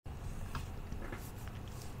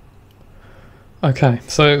Okay,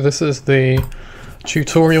 so this is the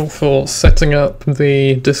tutorial for setting up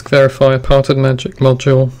the Disk Verifier Parted Magic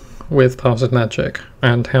module with Parted Magic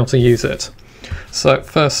and how to use it. So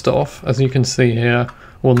first off, as you can see here,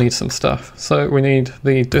 we'll need some stuff. So we need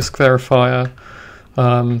the Disk Verifier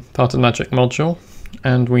Parted Magic module,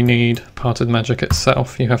 and we need Parted Magic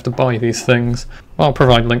itself. You have to buy these things. I'll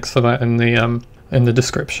provide links for that in the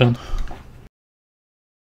description.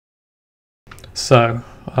 So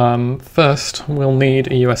first we'll need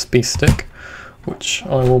a USB stick, which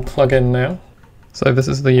I will plug in now. So this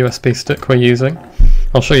is the USB stick we're using.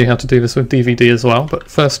 I'll show you how to do this with DVD as well, but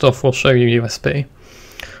first off we'll show you USB.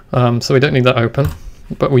 So we don't need that open,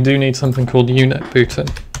 but we do need something called UNetbootin,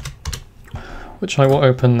 which I will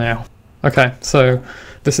open now. Okay, so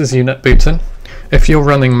this is UNetbootin. If you're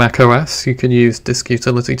running macOS, you could use Disk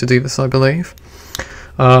Utility to do this, I believe.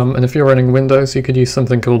 And if you're running Windows, you could use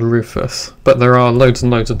something called Rufus, but there are loads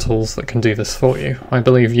and loads of tools that can do this for you. I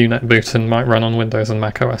believe UNetbootin might run on Windows and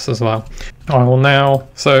macOS as well. I will now,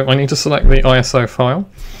 so I need to select the ISO file,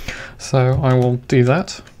 so I will do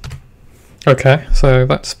that. Okay, so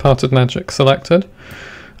that's Parted Magic selected,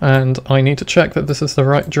 and I need to check that this is the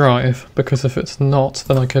right drive, because if it's not,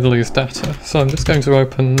 then I could lose data. So I'm just going to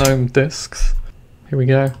open GNOME disks. Here we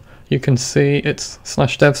go. You can see it's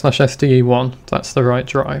 /dev/SDE1, that's the right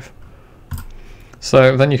drive.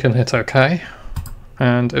 So then you can hit OK,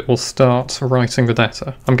 and it will start writing the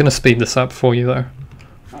data. I'm going to speed this up for you though.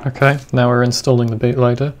 Okay, now we're installing the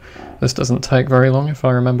bootloader. This doesn't take very long if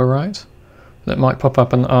I remember right. It might pop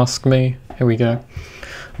up and ask me, here we go,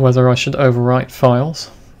 whether I should overwrite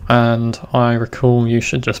files, and I recall you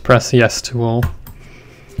should just press yes to all.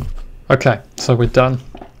 Okay, so we're done.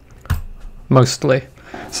 Mostly.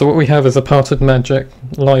 So what we have is a Parted Magic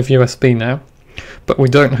live USB now, but we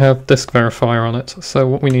don't have Disk Verifier on it. So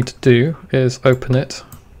what we need to do is open it,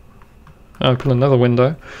 open another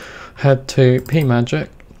window, head to pmagic,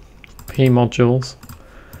 pmodules,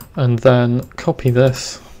 and then copy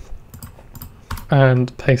this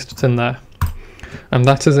and paste it in there. And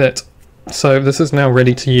that is it. So this is now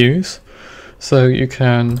ready to use. So you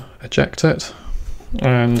can eject it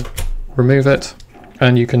and remove it,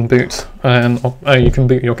 and you can boot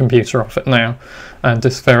your computer off it now, and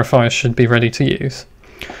Disk Verifier should be ready to use.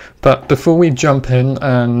 But before we jump in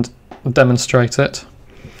and demonstrate it,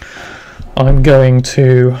 I'm going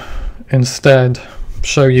to instead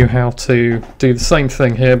show you how to do the same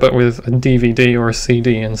thing here, but with a DVD or a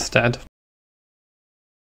CD instead.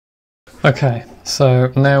 Okay,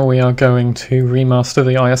 so now we are going to remaster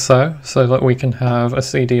the ISO so that we can have a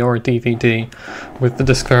CD or a DVD with the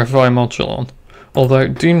Disk Verifier module on. Although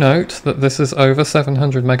do note that this is over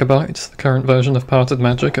 700 megabytes, the current version of Parted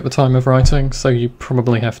Magic at the time of writing, so you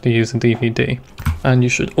probably have to use a DVD. And you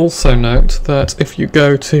should also note that if you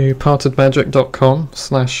go to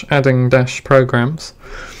partedmagic.com/adding-programs,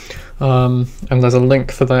 and there's a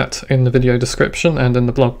link for that in the video description and in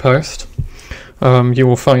the blog post, you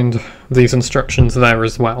will find these instructions there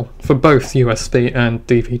as well, for both USB and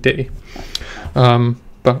DVD.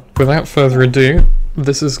 But without further ado,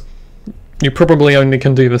 you probably only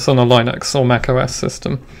can do this on a Linux or macOS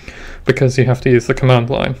system, because you have to use the command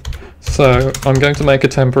line. So I'm going to make a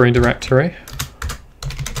temporary directory,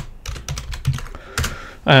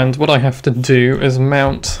 and what I have to do is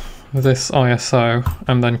mount this ISO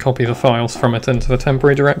and then copy the files from it into the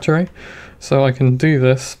temporary directory. So I can do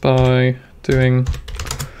this by doing,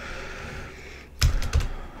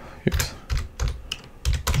 oops,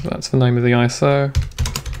 that's the name of the ISO,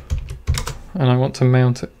 and I want to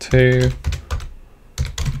mount it to,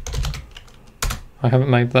 I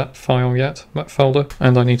haven't made that file yet, that folder,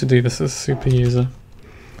 and I need to do this as super user.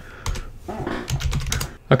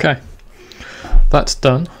 Okay, that's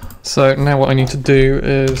done. So now what I need to do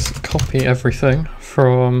is copy everything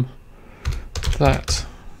from that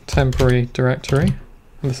temporary directory.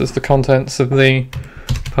 This is the contents of the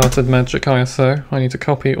Parted Magic ISO. I need to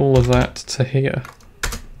copy all of that to here,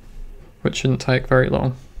 which shouldn't take very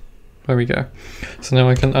long. There we go. So now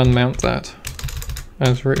I can unmount that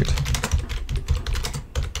as root.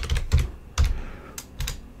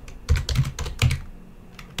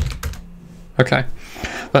 Okay,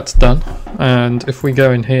 that's done. And if we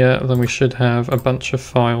go in here, then we should have a bunch of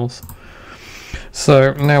files.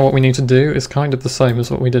 So now what we need to do is kind of the same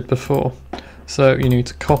as what we did before. So you need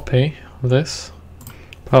to copy this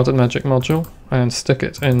Parted Magic module and stick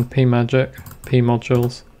it in pmagic,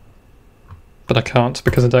 pmodules, but I can't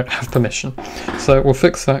because I don't have permission. So we'll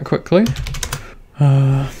fix that quickly.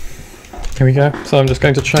 Here we go. So I'm just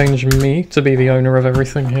going to change me to be the owner of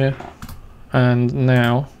everything here, and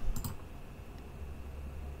now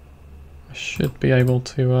I should be able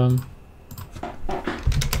to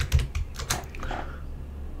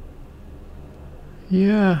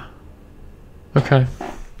Yeah. Okay.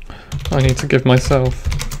 I need to give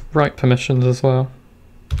myself write permissions as well.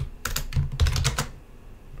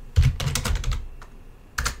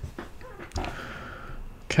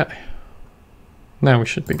 Okay. Now we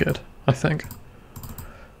should be good, I think.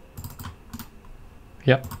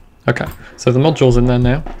 Yep. Okay. So the module's in there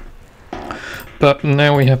now. But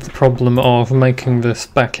now we have the problem of making this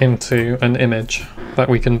back into an image that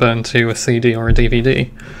we can burn to a CD or a DVD.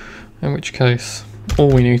 In which case, all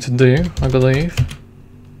we need to do, I believe,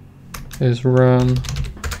 is run...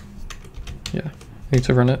 Yeah, need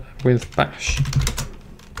to run it with bash.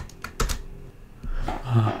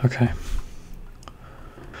 Okay.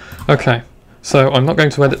 Okay, so I'm not going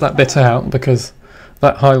to edit that bit out because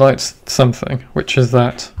that highlights something, which is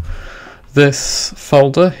that this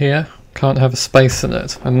folder here can't have a space in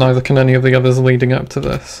it, and neither can any of the others leading up to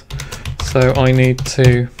this. So I need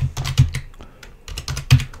to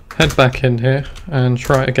head back in here and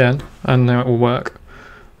try it again, and now it will work.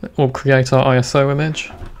 It will create our ISO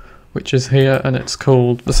image, which is here, and it's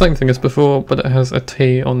called the same thing as before, but it has a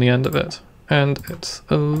T on the end of it. And it's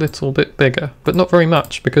a little bit bigger, but not very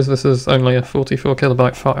much, because this is only a 44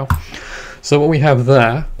 kilobyte file. So what we have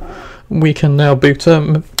there, we can now boot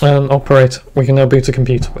and operate, we can now boot a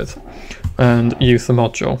computer with, and use the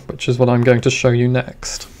module, which is what I'm going to show you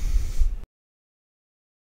next.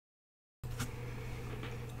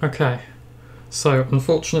 Okay, so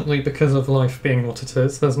unfortunately, because of life being what it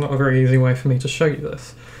is, there's not a very easy way for me to show you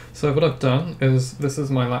this. So what I've done is, this is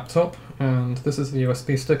my laptop, and this is the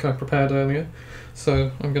USB stick I prepared earlier.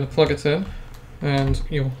 So I'm going to plug it in, and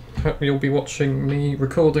you'll be watching me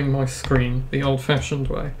recording my screen the old-fashioned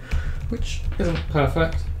way, which isn't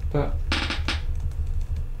perfect, but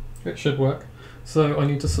it should work. So I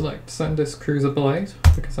need to select SanDisk Cruiser Blade,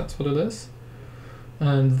 because that's what it is,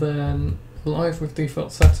 and then live with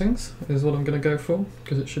default settings is what I'm going to go for,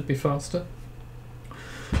 because it should be faster.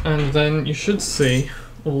 And then you should see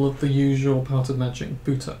all of the usual Parted Magic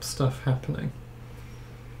boot up stuff happening.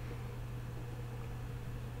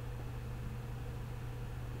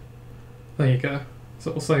 There you go.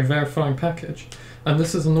 So it will say verifying package. And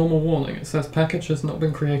this is a normal warning. It says package has not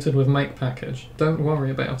been created with make package. Don't worry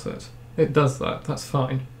about it. It does that, that's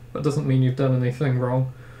fine. That doesn't mean you've done anything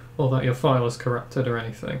wrong, or that your file is corrupted or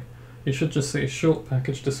anything. You should just see a short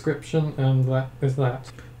package description, and that is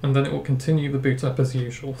that. And then it will continue the boot up as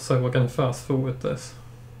usual, so we're going to fast forward this.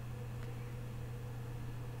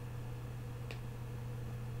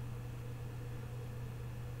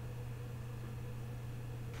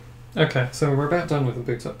 Okay, so we're about done with the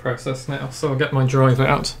boot up process now, so I'll get my drive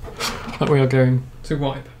out that we are going to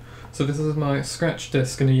wipe. So this is my scratch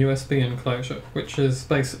disk in a USB enclosure, which is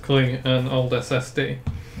basically an old SSD.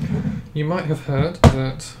 You might have heard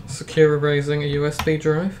that secure erasing a USB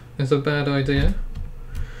drive is a bad idea,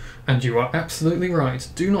 and you are absolutely right.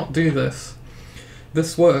 Do not do this.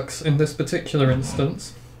 This works in this particular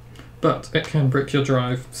instance, but it can brick your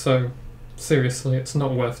drive, so seriously, it's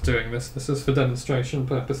not worth doing this. This is for demonstration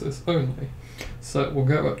purposes only. So we'll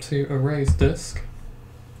go up to erase disk,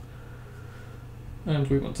 and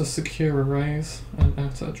we want to secure erase and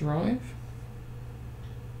add a drive.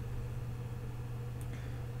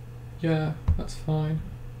 Yeah, that's fine.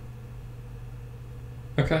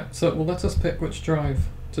 Okay, so it will let us pick which drive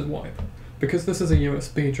to wipe. Because this is a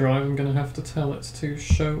USB drive, I'm going to have to tell it to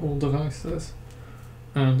show all devices,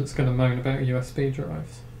 and it's going to moan about USB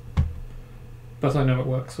drives. But I know it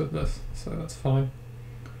works with this, so that's fine.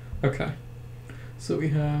 Okay, so we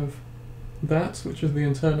have that, which is the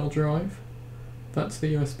internal drive, that's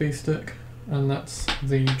the USB stick, and that's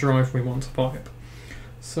the drive we want to wipe.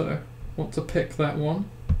 So, want to pick that one,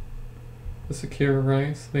 the secure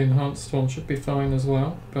erase. The enhanced one should be fine as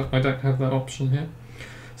well, but I don't have that option here.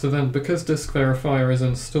 So then, because Disk Verifier is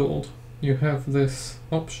installed, you have this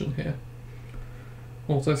option here.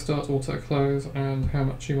 Auto start, auto close, and how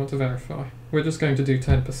much you want to verify. We're just going to do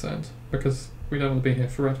 10% because we don't want to be here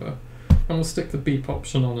forever. And we'll stick the beep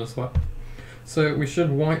option on as well. So we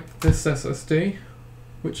should wipe this SSD,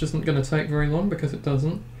 which isn't going to take very long because it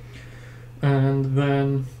doesn't, and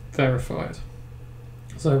then verify it.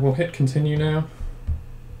 So we'll hit continue now.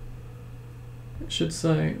 It should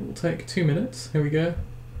say it will take 2 minutes. Here we go.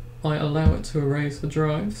 I allow it to erase the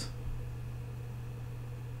drives,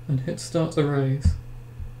 and hit start erase.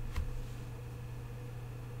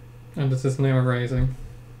 And it is now erasing.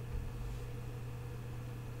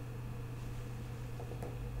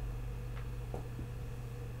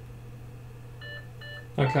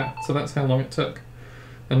 Okay, so that's how long it took.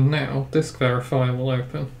 And now Disk Verifier will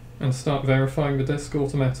open and start verifying the disk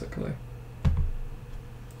automatically.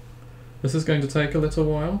 This is going to take a little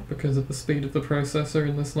while because of the speed of the processor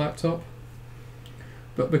in this laptop,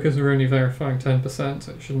 but because we're only verifying 10%,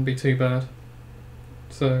 it shouldn't be too bad.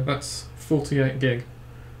 So that's 48 gig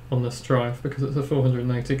on this drive because it's a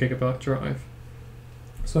 480 gigabyte drive.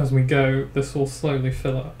 So as we go, this will slowly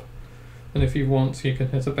fill up. And if you want, you can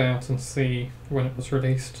hit about and see when it was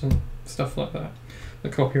released and stuff like that, the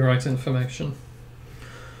copyright information.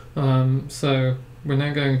 So we're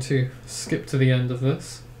now going to skip to the end of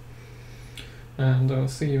this, and I'll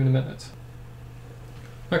see you in a minute.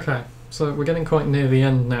 Okay, so we're getting quite near the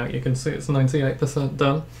end now. You can see it's 98%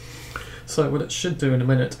 done. So what it should do in a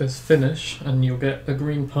minute is finish, and you'll get a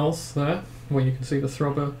green pulse there, where you can see the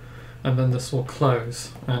throbber, and then this will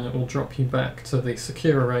close, and it will drop you back to the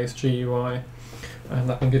Secure Arrays GUI, and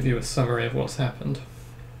that will give you a summary of what's happened.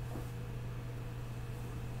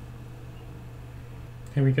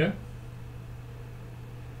 Here we go.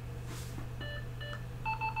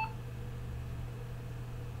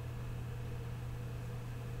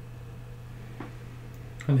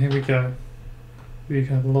 And here we go. You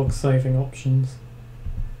can have log saving options.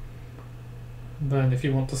 Then if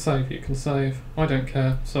you want to save, you can save. I don't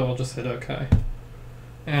care, so I'll just hit OK.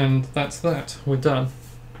 And that's that. We're done.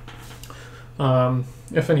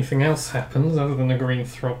 If anything else happens other than a green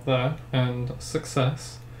throb there and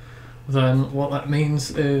success, then what that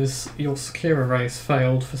means is your secure arrays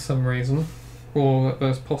failed for some reason, or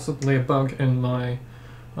there's possibly a bug in my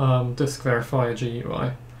disk verifier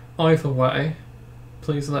GUI. Either way,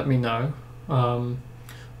 please let me know.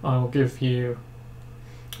 I'll give you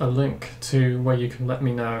a link to where you can let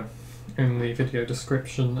me know in the video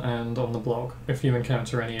description and on the blog if you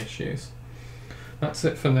encounter any issues. That's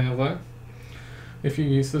it for now though. If you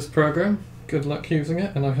use this program, good luck using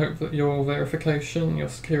it, and I hope that your verification, your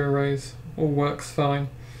secure arrays all works fine,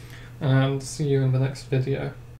 and see you in the next video.